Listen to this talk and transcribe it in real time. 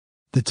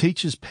The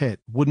Teacher's Pet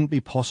wouldn't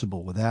be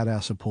possible without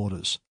our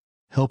supporters,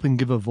 helping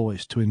give a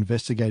voice to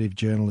investigative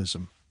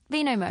journalism.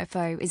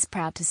 Vinomofo is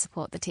proud to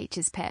support The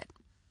Teacher's Pet.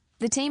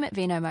 The team at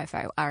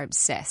Vinomofo are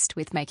obsessed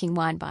with making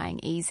wine buying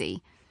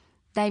easy.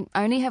 They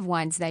only have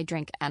wines they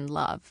drink and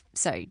love,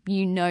 so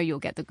you know you'll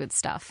get the good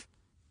stuff.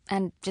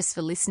 And just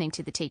for listening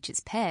to The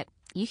Teacher's Pet,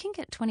 you can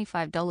get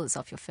 $25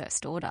 off your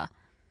first order.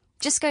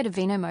 Just go to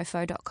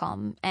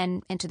vinomofo.com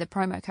and enter the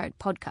promo code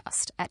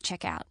podcast at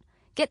checkout.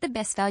 Get the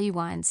best value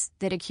wines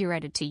that are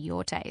curated to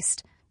your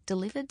taste,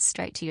 delivered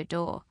straight to your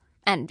door.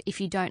 And if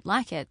you don't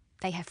like it,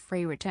 they have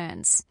free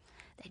returns.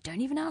 They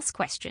don't even ask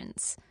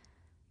questions.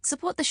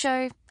 Support the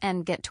show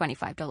and get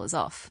 $25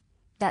 off.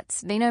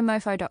 That's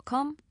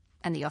vinomofo.com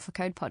and the offer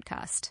code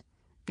podcast.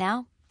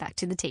 Now, back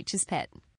to The Teacher's Pet.